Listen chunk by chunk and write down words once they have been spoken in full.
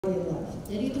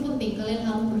penting, kalian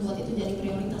harus membuat itu jadi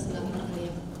prioritas dalam hidup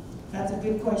kalian. That's a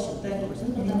good question. Thank you. Itu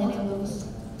pertanyaan yang bagus.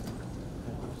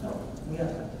 Oh,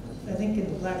 yeah. I think in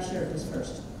the black shirt is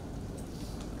first.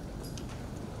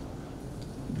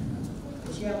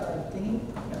 Does she have a thingy?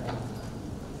 Yeah.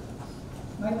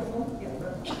 Microphone? Yeah,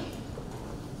 right.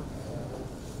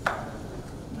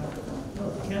 Microphone.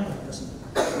 Oh, the camera person.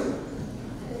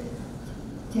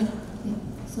 Yeah.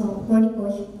 So, morning,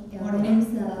 coach. My name is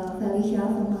Felicia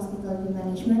from Hospitality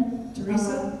Management.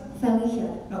 Teresa? Felicia.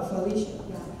 Oh, Felicia.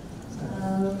 Yeah.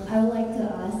 I would like to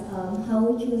ask, how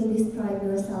would you describe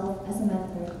yourself as a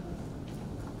mentor?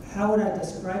 How would I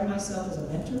describe myself as a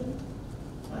mentor?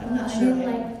 I'm not sure.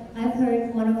 I've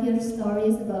heard one of your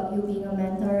stories about you being a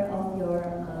mentor of your,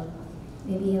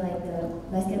 maybe like the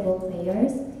basketball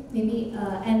players. Maybe,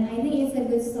 and I think it's a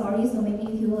good story, so maybe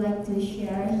if you would like to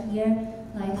share here,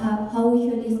 like how would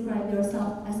you describe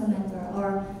yourself as a mentor,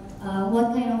 or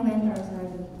what kind of mentors are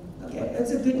you? Okay,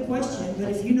 that's a good question, but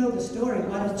if you know the story,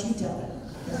 why don't you tell it?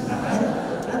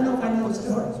 I don't know if I know the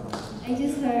story. I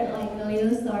just heard like a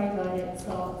little story about it,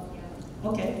 so yeah.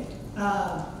 Okay.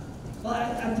 Well,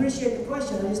 I appreciate the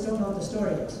question, I just don't know what the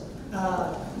story is.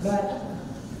 But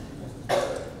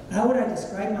how would I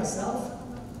describe myself?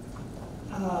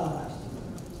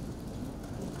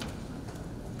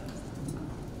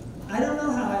 I don't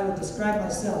know how I would describe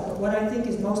myself, but what I think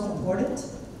is most important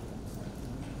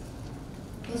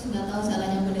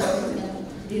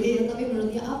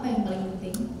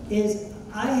is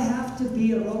I have to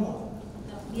be a role model.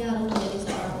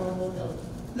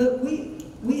 Look,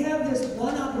 we have this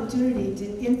one opportunity to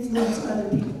influence other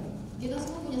people. Kita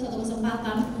semua punya satu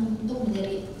kesempatan untuk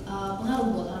menjadi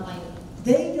pengaruh buat orang lain.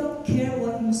 They don't care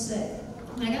what you say.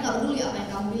 Mereka nggak peduli apa yang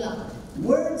kamu bilang.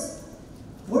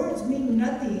 Words mean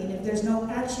nothing if there's no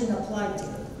action applied to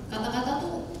it. Kata-kata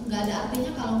tuh nggak ada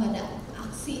artinya kalau nggak ada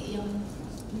aksi yang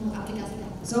mengaplikasikan.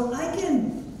 So I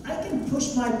can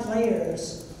push my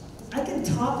players. I can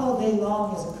talk all day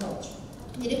long as a coach.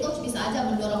 Jadi coach bisa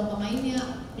aja mendorong pemainnya,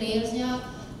 playersnya,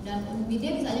 dan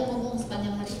dia bisa aja ngomong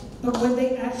sepanjang hari. But when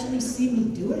they actually see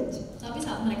me do it, tapi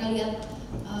saat mereka lihat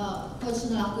coach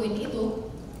ngelakuin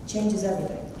itu, changes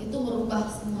everything. Itu merubah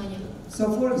semuanya. So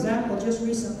for example, just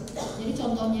recently, jadi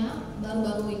contohnya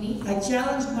baru-baru ini, I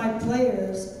challenged my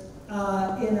players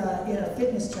in a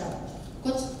fitness challenge.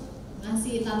 Coach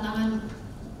ngasih tantangan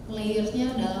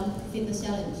playersnya dalam fitness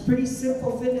challenge. Pretty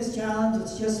simple fitness challenge.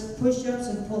 It's just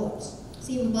push-ups and pull-ups.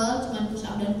 Simple, cuma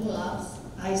push-up dan pull-ups.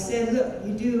 I said, look,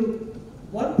 you do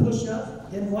one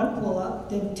push-up, then one pull-up,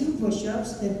 then two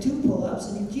push-ups, then two pull-ups,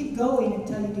 and you keep going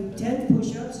until you do 10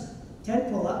 push-ups,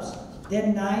 10 pull-ups,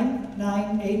 then 9,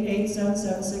 9, 8, 8, 7,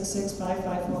 7, 6, 6, 5,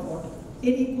 5, 4, 4.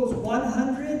 It equals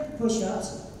 100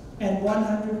 push-ups and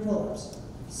 100 pull-ups.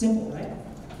 Simple, right?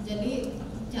 Jadi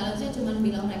challenge-nya cuma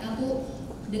bilang mereka tuh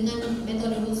dengan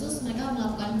metode khusus mereka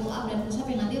melakukan pull-up dan push-up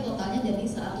yang nanti totalnya jadi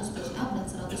 100 push-up dan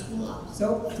 100 pull-up.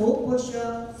 So full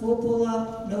push-up, full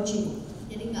pull-up, no cheating.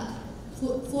 Jadi nggak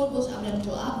full push-up dan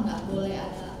pull-up, nggak boleh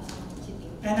ada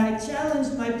cheating. And I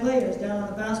challenged my players down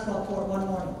on the basketball court one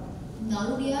morning.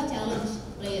 Lalu dia challenge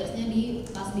playersnya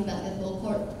pas di basketball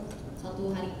court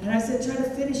satu hari. And I said, try to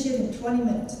finish it in 20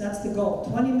 minutes. That's the goal.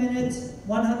 20 minutes,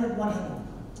 100,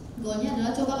 100. Goalnya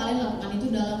adalah coba kalian lakukan itu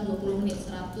dalam 20 menit,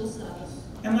 100, 100.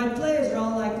 And my players are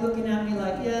all like looking at me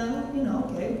like, yeah, you know,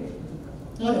 okay.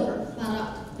 Lalu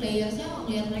para playersnya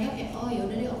melihat mereka kayak, oh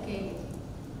yaudah deh, oke.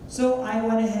 So I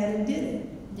went ahead and did it.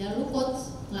 Lalu coach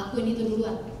ngelakuin itu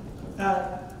duluan.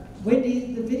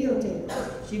 Wendy, the videotape,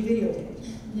 she videotaped.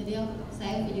 Jadi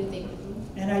saya videotape itu.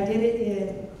 And I did it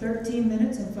in 13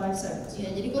 minutes and 5 seconds. Ya,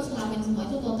 jadi coach ngelakuin semua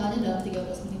itu totalnya dalam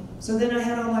 13 menit. So then I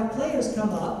had all my players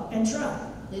come up and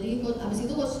try. Jadi abis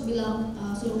itu coach bilang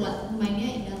suruh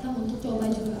pemainnya datang untuk coba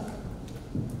juga.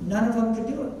 None of them could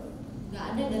do it. Gak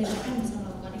ada dari mereka yang bisa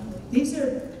melakukan itu.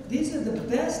 These are the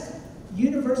best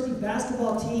university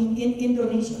basketball team in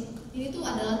Indonesia. Ini tuh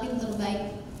adalah tim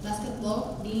terbaik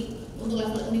basketball untuk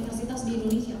level universitas di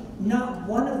Indonesia.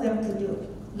 Not one of them could do it.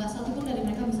 Gak satu pun dari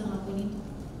mereka bisa ngelakuin itu.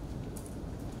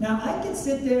 Now I could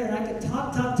sit there and I could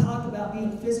talk about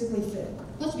being physically fit.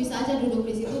 Coach bisa aja duduk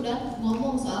di situ dan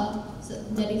ngomong soal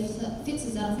jadi fit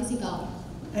secara fisikal.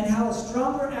 And how a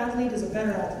stronger athlete is a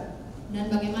better athlete.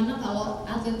 Dan bagaimana kalau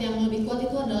atlet yang lebih kuat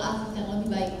itu adalah atlet yang lebih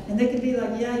baik. And they could be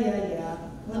like, yeah.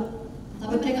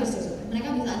 Tapi mereka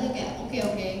bisa aja kayak oke,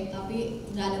 tapi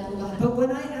nggak ada perubahan. But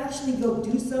when I actually go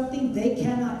do something they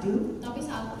cannot do, tapi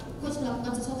saat coach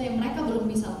melakukan sesuatu yang mereka belum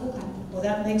bisa lakukan, well,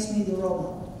 that makes me the role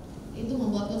model. Itu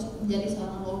membuat coach menjadi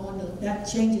seorang role model. That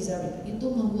changes everything. Itu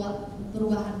membuat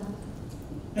perubahan.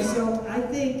 And so I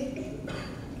think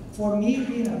for me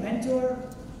being a mentor,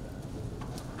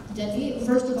 Jadi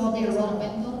First of all, be a menjadi role seorang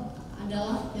model. mentor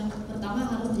adalah yang pertama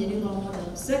harus menjadi role model.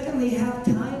 Secondly, have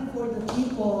time for the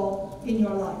people in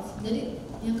your life. Jadi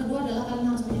yang kedua adalah kalian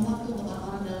harus punya waktu untuk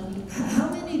orang-orang dalam hidup. How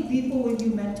many people will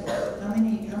you mentor? How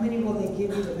many will they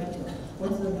give you to mentor?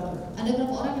 What's the number? Ada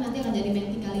berapa orang yang nanti akan jadi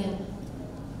menti kalian?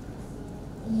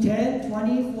 10,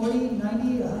 20, 40,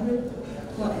 90,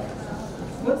 100? What?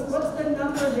 What's the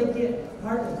number they get?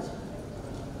 Hardly.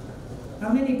 How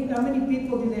many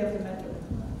people do they have to mentor?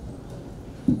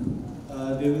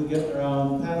 They will get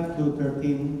around 10 to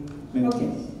 13 mentees. Okay,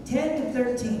 10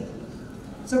 to 13.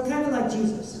 So kind of like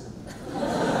Jesus.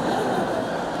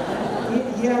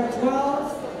 You have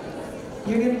 12,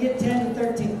 you're going to get 10 to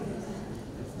 13.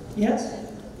 Yes?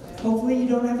 Hopefully you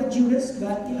don't have a Judas,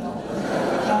 but you know.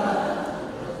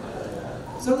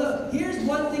 So look, here's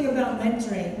one thing about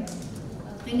mentoring.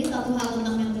 Ini satu hal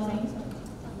tentang mentoring.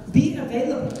 Be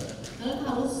available. Kalian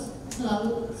harus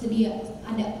selalu sedia,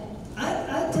 ada.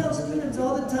 I tell students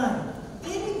all the time,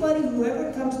 anybody who ever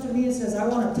comes to me and says, I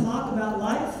want to talk about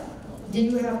life, do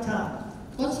you have time?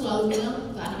 Coach selalu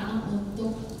bilang ke anak-anak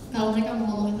untuk kalau mereka mau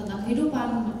ngomongin tentang kehidupan,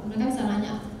 mereka bisa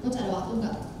nanya, Coach ada waktu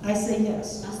nggak? I say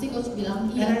yes. Pasti Coach bilang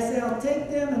And I iya. say, I'll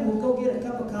take them and we'll go get a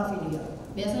cup of coffee together.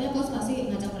 Biasanya Coach pasti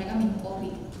ngajak mereka minum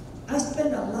kopi. I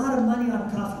spend a lot of money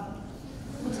on coffee.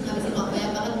 Coach ngabisin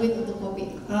banyak banget duit untuk kopi.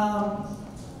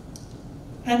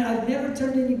 And I've never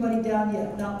turned anybody down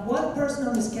yet. Not one person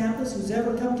on this campus who's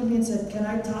ever come to me and said, can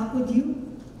I talk with you?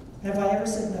 Have I ever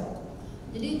said no?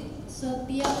 Jadi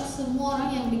setiap semua orang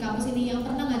yang di kampus ini yang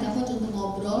pernah ngajak Coach untuk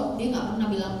ngobrol, dia nggak pernah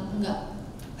bilang enggak.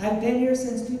 I've been here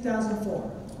since 2004.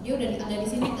 Dia udah ada di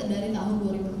sini dari tahun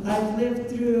 2004. I've lived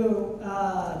through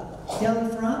Delhi,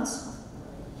 France.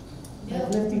 Dia, I've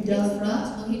lived through dia Delhi, sudah France.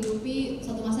 menghidupi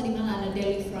satu masa di mana ada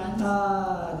Delhi, France,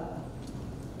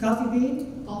 Coffee Bean,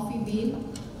 Coffee Bean,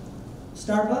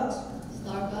 Starbucks,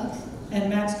 Starbucks, and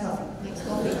Max Coffee. Max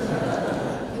Coffee.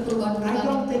 Itu perubahan I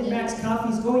don't think Max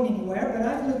Coffee is going anywhere, but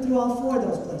I've lived through all 4 of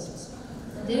those places.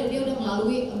 Jadi dia udah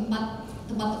melalui 4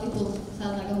 tempat itu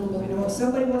saat mereka berubah. You know, if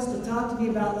somebody wants to talk to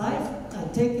me about life, I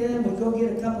take them, we go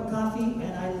get a cup of coffee,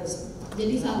 and I listen.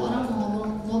 Jadi saat orang mau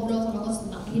ngobrol sama Coach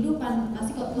tentang kehidupan,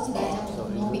 pasti Coach sudah ajak untuk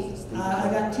ngopi. I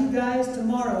got 2 guys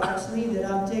tomorrow actually that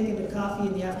I'm taking to coffee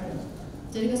in the afternoon.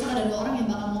 Jadi besok ada 2 orang yang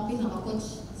bakal ngopi sama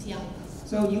Coach siang.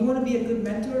 So you want to be a good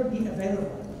mentor, be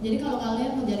available. Jadi kalau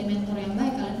kalian mau jadi mentor yang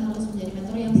baik, kalian harus menjadi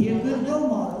mentor yang Be a selalu good ada. role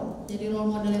model. Jadi role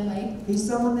model yang baik. Be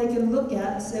someone they can look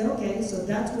at and say, okay, so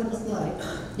that's what it's like.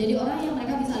 Jadi orang yang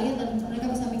mereka bisa lihat dan mereka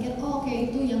bisa mikir, oh oke,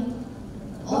 itu yang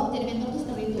jadi mentor itu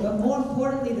seperti itu. But more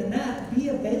importantly than that,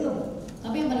 be available.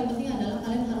 Tapi yang paling penting adalah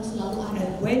kalian harus selalu ada.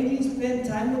 And when you spend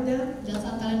time with them, Dan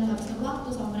saat kalian menghabiskan waktu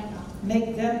sama mereka,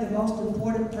 make them the most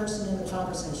important person in the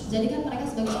conversation. jadikan mereka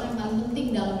sebagai orang yang paling penting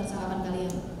dalam percakapan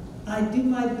kalian. I do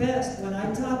my best when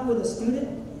I talk with a student,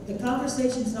 the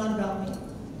conversation's not about me.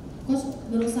 Coach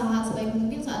berusaha sebaik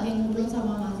mungkin saat dia ngobrol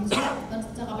sama mahasiswa,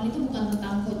 percakapan itu bukan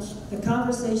tentang Coach. The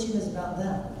conversation is about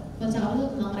them. Percakapan itu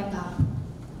tentang mereka.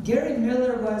 Gary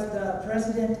Miller was the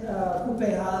president of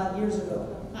UPH years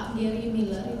ago. Pak Gary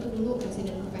Miller itu dulu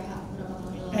presiden UPH beberapa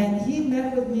tahun yang lalu. And he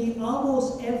met with me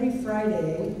almost every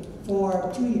Friday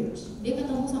for 2 years. Dia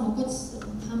ketemu sama Coach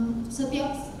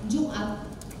setiap Jumat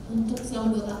untuk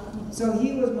selama 2 tahun. So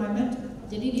he was my mentor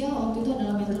Jadi dia waktu itu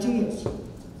adalah for mentor 2 years.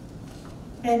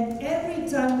 And every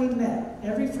time we met,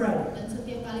 every Friday, dan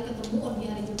setiap kali ketemu di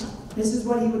hari Jumat, this is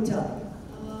what he would tell me.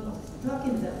 eh,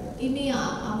 Talking to that. ini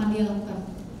yang akan dia lakukan.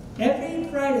 Every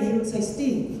Friday he would say,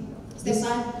 Steve,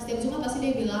 Setiap Jumat pasti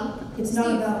dia bilang, it's not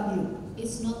Steve, about you.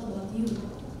 it's not about you.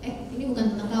 Ini bukan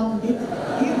tentang kamu.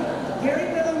 Gary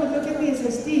Miller would look at me and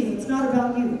say, Steve, it's not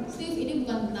about you. Steve, ini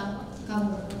bukan tentang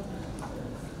kamu.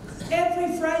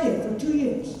 Every Friday for 2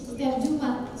 years. Setiap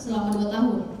Jumat selama 2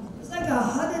 tahun. It's like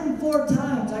 104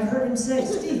 times I heard him say,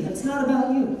 Steve, it's not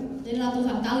about you. Jadi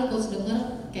ratusan kali Coach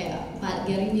dengar kayak Pak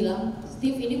Gary bilang,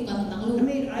 Steve ini bukan tentang lu. I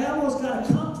mean, I almost got a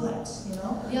complex, you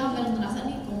know. Dia sampai merasa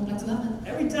nih kompleks banget.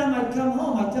 Every time I come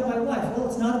home, I tell my wife, well,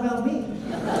 it's not about me.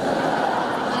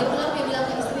 Kali pulang dia bilang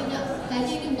ke istrinya,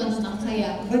 kayaknya ini bukan tentang saya.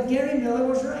 But Gary Miller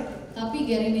was right. Tapi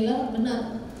Gary Miller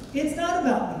benar. It's not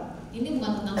about me. Ini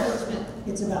bukan tentang Coach Man.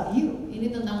 It's about you.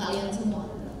 Ini tentang kalian semua.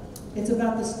 It's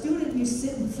about the student you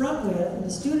sit in front with, and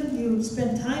the student you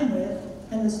spend time with,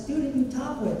 and the student you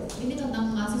talk with. Ini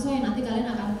tentang mahasiswa yang nanti kalian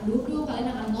akan duduk,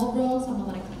 kalian akan ngobrol sama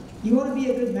mereka. You want to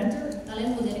be a good mentor?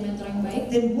 Kalian mau jadi mentor yang baik,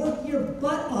 Then work your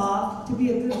butt off to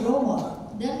be a good role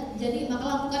model. dan jadi maka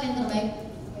lakukan yang terbaik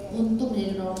untuk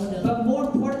menjadi role model. But more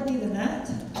importantly than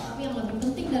that, Tapi yang lebih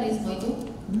penting dari semua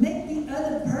itu, make the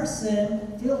other person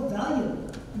feel valuable.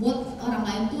 buat orang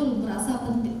lain tuh merasa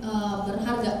penting,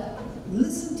 berharga.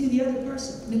 Listen to the other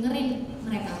person. dengerin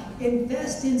mereka,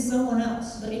 Invest in someone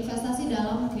else. berinvestasi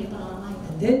dalam kehidupan orang lain.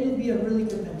 And then you'll be a really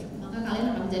good mentor. Maka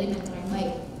kalian akan menjadi mentor yang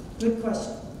baik. Good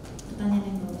question. Pertanyaan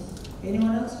yang bagus.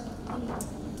 Anyone else?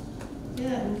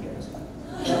 Yeah, who cares?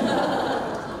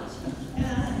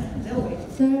 Yeah, they'll wait.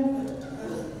 Sir,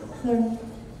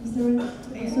 Mr.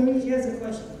 Sorry, she has a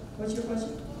question. What's your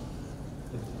question?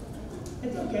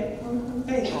 It's okay.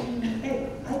 Hey,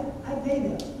 I pay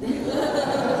them.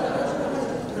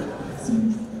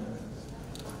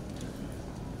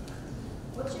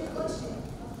 What's your question?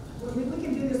 Well, we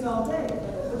can do this all day.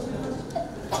 What's your question?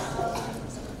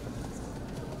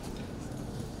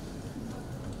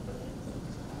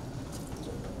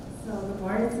 So, good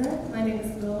morning, sir. My name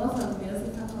is Lola from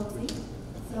Music Faculty.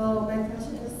 So, my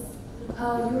question is,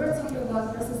 you were talking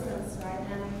about persistence, right?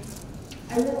 And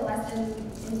I realized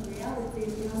in reality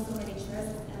we have so many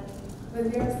choices, and when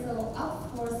we are so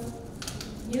up for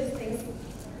new things,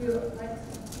 we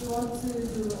want to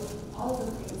do all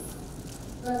the things.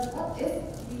 But what if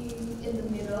we, in the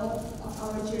middle of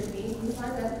our journey, we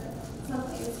find that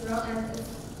something is wrong and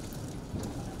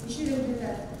we shouldn't do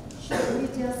that? Should we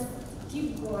just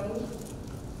keep going?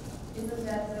 Isn't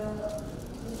that will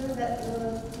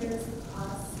turn us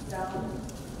down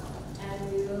and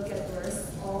we will get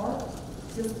worse, or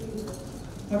just keep going?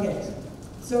 Okay.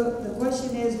 So the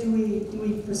question is, do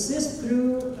we persist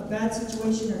through a bad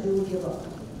situation or do we give up?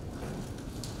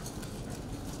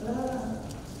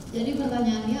 Jadi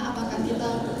pertanyaannya, apakah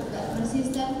kita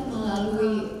persisten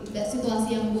melalui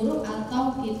situasi yang buruk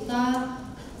atau kita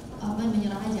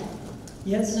menyerah aja?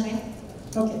 Yes. Benar ya?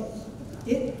 Okay.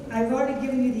 I've already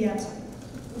given you the answer.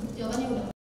 Jawabannya udah.